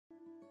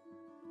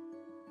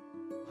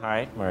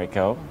Hi,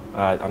 Mariko.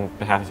 On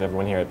behalf of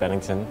everyone here at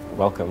Bennington,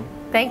 welcome.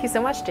 Thank you so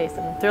much,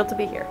 Jason. I'm thrilled to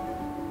be here.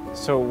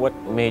 So what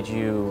made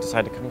you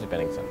decide to come to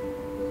Bennington?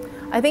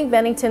 I think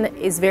Bennington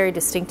is very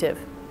distinctive.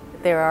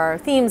 There are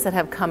themes that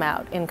have come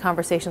out in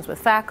conversations with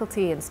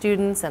faculty and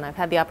students, and I've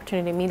had the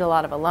opportunity to meet a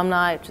lot of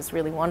alumni, which is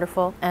really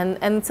wonderful.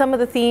 And some of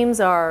the themes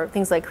are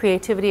things like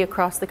creativity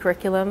across the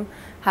curriculum,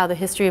 how the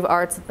history of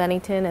arts at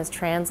Bennington has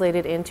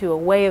translated into a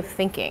way of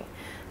thinking,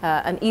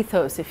 an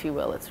ethos, if you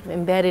will. It's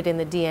embedded in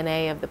the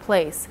DNA of the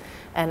place,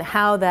 and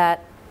how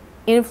that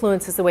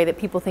influences the way that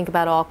people think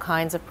about all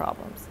kinds of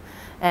problems.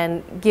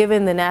 And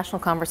given the national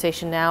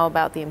conversation now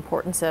about the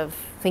importance of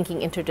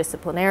thinking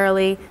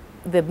interdisciplinarily,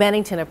 the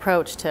Bennington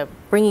approach to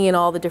bringing in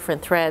all the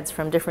different threads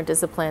from different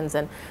disciplines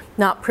and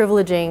not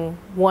privileging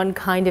one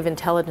kind of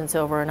intelligence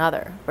over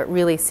another, but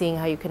really seeing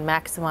how you can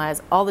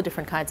maximize all the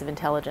different kinds of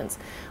intelligence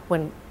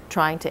when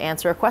trying to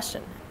answer a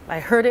question.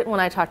 I heard it when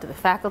I talked to the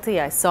faculty,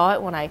 I saw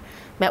it when I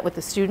met with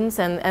the students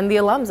and the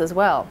alums as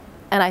well.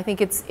 And I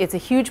think it's a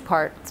huge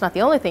part, it's not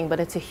the only thing, but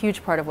it's a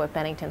huge part of what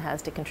Bennington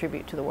has to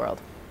contribute to the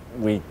world.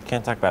 We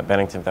can't talk about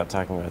Bennington without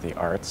talking about the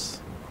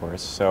arts, of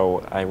course.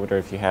 So I wonder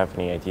if you have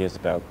any ideas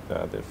about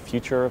the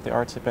future of the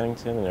arts at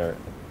Bennington, or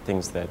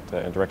things that,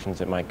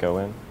 directions it might go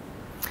in?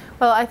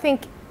 Well, I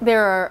think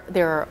there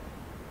are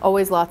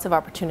always lots of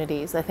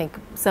opportunities. I think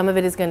some of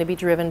it is going to be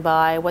driven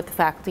by what the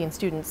faculty and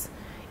students'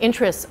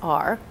 interests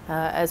are,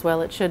 as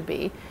well it should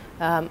be.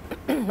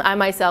 I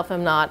myself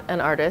am not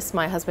an artist.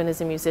 My husband is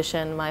a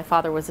musician. My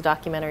father was a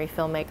documentary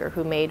filmmaker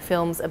who made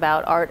films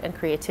about art and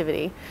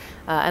creativity.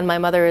 And my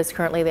mother is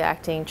currently the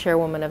acting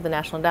chairwoman of the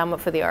National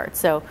Endowment for the Arts.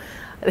 So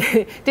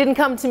it didn't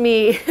come to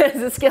me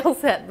as a skill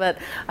set, but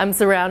I'm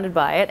surrounded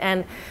by it.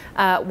 And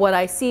what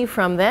I see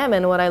from them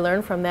and what I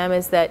learn from them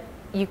is that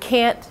you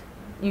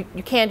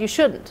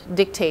shouldn't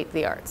dictate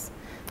the arts.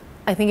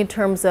 I think in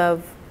terms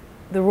of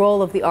the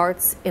role of the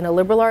arts in a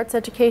liberal arts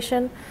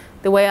education,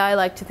 the way I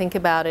like to think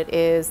about it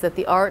is that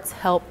the arts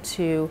help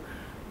to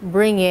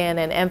bring in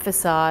and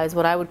emphasize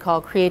what I would call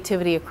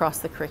creativity across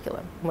the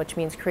curriculum, which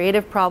means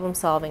creative problem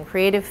solving,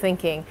 creative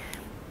thinking,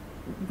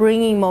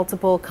 bringing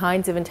multiple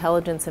kinds of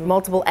intelligence and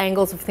multiple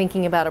angles of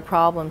thinking about a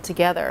problem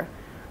together.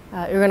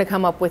 You're going to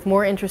come up with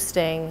more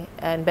interesting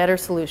and better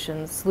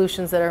solutions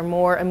that are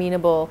more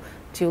amenable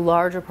to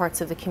larger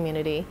parts of the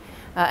community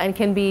and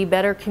can be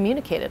better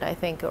communicated, I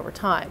think, over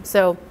time.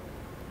 So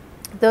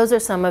those are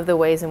some of the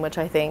ways in which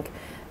I think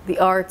the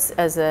arts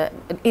as an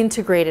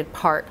integrated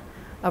part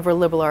of our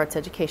liberal arts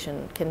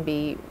education can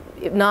be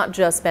not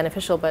just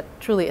beneficial, but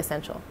truly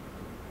essential.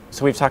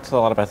 So we've talked a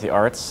lot about the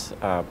arts,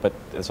 but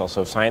there's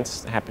also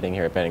science happening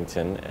here at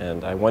Bennington,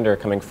 and I wonder,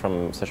 coming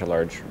from such a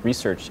large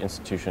research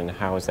institution,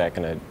 how is that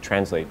going to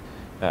translate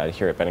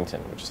here at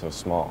Bennington, which is so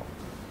small?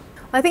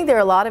 I think there are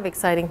a lot of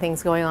exciting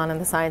things going on in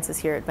the sciences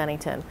here at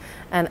Bennington,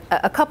 and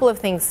a couple of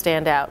things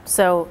stand out.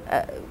 So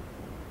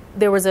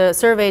there was a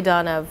survey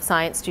done of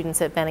science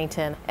students at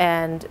Bennington,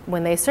 and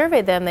when they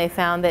surveyed them, they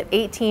found that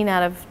 18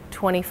 out of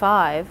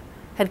 25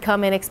 had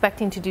come in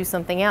expecting to do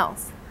something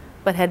else,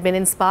 but had been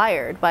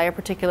inspired by a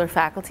particular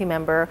faculty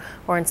member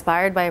or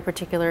inspired by a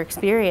particular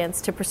experience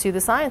to pursue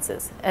the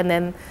sciences. And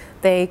then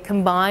they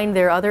combined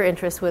their other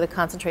interests with a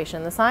concentration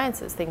in the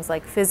sciences, things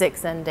like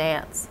physics and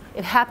dance.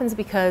 It happens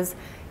because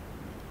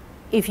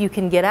if you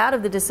can get out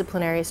of the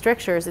disciplinary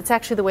strictures, it's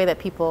actually the way that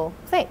people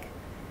think.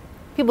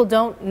 People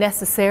don't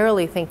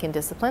necessarily think in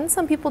discipline.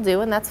 Some people do,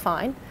 and that's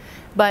fine.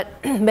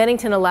 But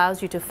Bennington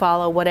allows you to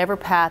follow whatever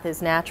path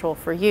is natural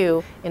for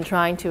you in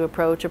trying to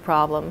approach a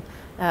problem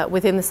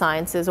within the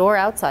sciences or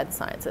outside the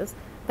sciences.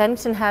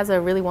 Bennington has a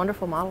really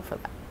wonderful model for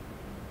that.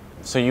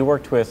 So you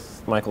worked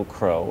with Michael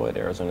Crow at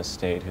Arizona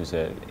State, who's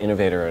an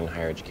innovator in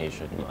higher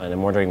education, and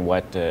I'm wondering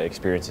what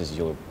experiences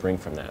you'll bring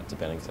from that to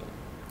Bennington.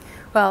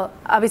 Well,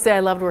 obviously I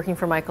loved working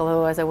for Michael,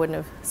 otherwise I wouldn't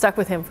have stuck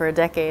with him for a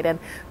decade. And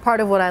part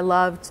of what I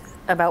loved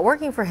about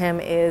working for him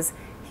is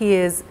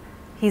he's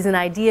an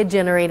idea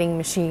generating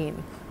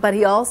machine, but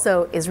he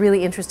also is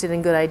really interested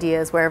in good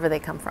ideas wherever they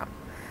come from.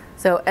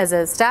 So as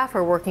a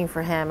staffer working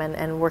for him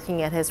and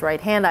working at his right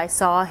hand, I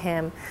saw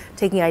him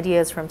taking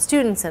ideas from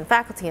students and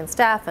faculty and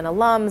staff and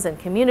alums and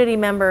community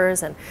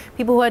members and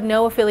people who had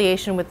no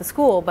affiliation with the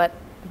school, but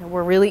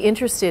were really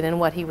interested in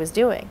what he was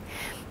doing.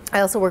 I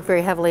also worked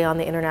very heavily on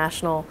the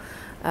international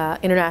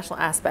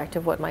aspect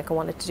of what Michael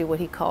wanted to do, what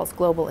he calls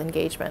global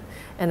engagement,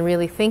 and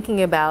really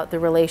thinking about the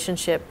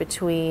relationship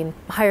between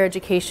higher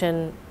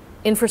education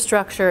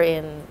infrastructure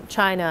in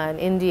China and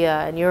India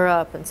and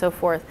Europe and so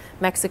forth,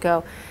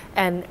 Mexico,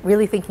 and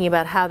really thinking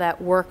about how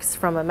that works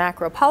from a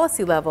macro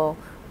policy level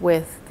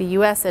with the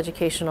U.S.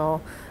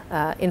 educational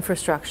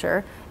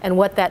infrastructure, and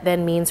what that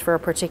then means for a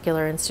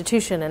particular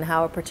institution and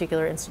how a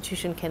particular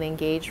institution can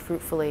engage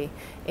fruitfully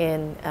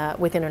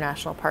with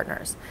international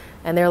partners.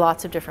 And there are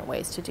lots of different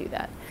ways to do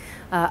that.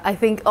 I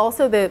think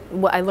also that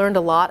I learned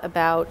a lot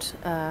about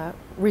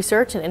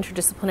research and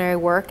interdisciplinary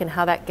work and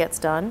how that gets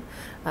done.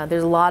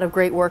 There's a lot of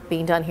great work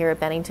being done here at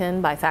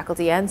Bennington by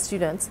faculty and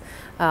students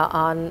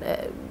on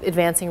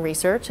advancing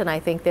research, and I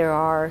think there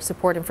are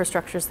support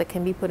infrastructures that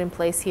can be put in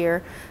place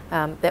here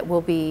that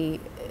will be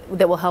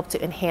that will help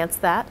to enhance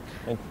that.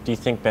 And do you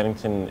think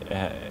Bennington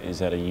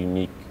is at a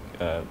unique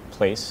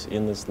place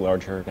in this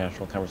larger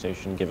national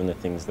conversation, given the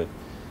things that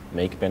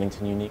make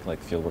Bennington unique,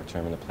 like fieldwork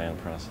term and the plan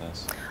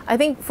process? I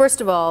think,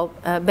 first of all,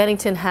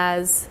 Bennington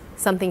has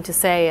something to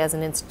say as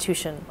an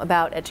institution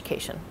about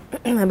education,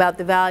 about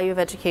the value of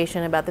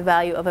education, about the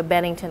value of a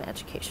Bennington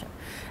education.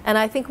 And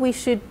I think we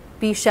should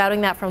be shouting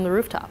that from the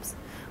rooftops.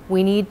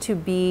 We need to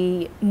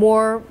be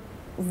more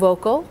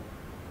vocal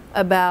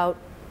about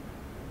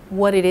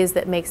what it is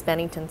that makes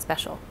Bennington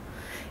special.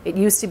 It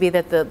used to be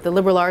that the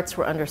liberal arts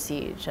were under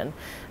siege, and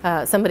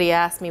somebody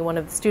asked me, one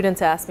of the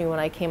students asked me when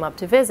I came up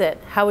to visit,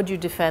 how would you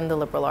defend the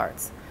liberal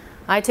arts?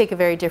 I take a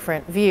very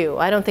different view.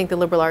 I don't think the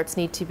liberal arts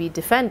need to be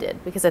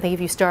defended, because I think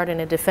if you start in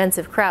a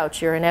defensive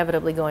crouch, you're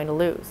inevitably going to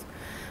lose.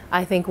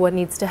 I think what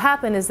needs to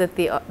happen is that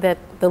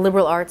the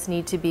liberal arts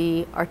need to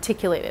be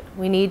articulated.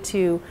 We need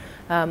to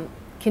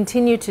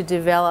continue to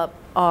develop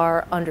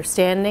our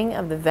understanding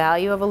of the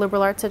value of a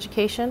liberal arts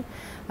education,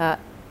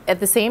 at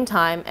the same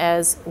time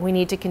as we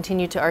need to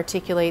continue to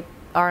articulate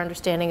our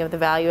understanding of the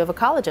value of a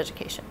college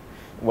education.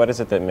 What is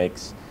it that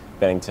makes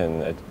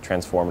Bennington a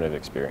transformative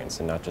experience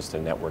and not just a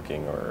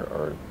networking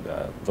or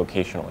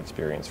vocational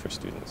experience for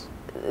students?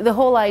 The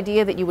whole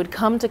idea that you would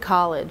come to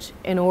college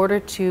in order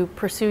to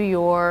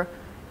pursue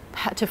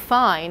to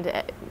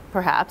find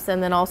perhaps,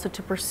 and then also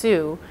to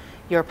pursue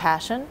your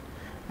passion,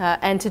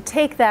 and to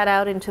take that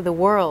out into the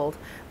world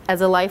as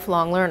a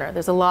lifelong learner.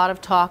 There's a lot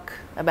of talk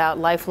about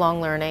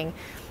lifelong learning.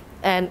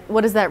 And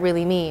what does that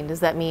really mean?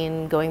 Does that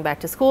mean going back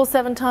to school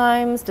 7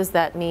 times? Does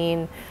that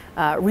mean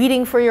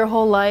reading for your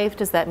whole life?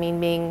 Does that mean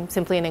being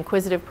simply an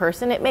inquisitive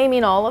person? It may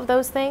mean all of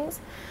those things,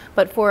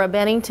 but for a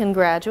Bennington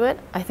graduate,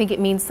 I think it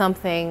means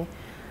something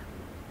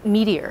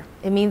meatier.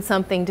 It means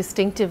something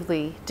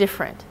distinctively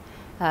different.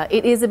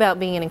 It is about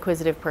being an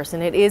inquisitive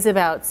person. It is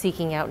about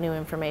seeking out new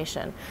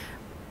information.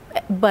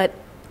 But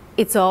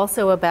it's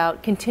also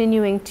about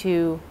continuing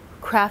to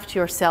craft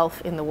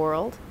yourself in the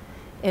world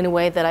in a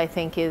way that I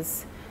think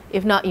is,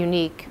 if not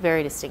unique,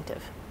 very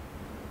distinctive.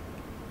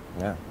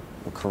 Yeah,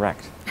 well,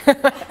 correct.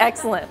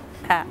 Excellent.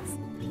 Pass.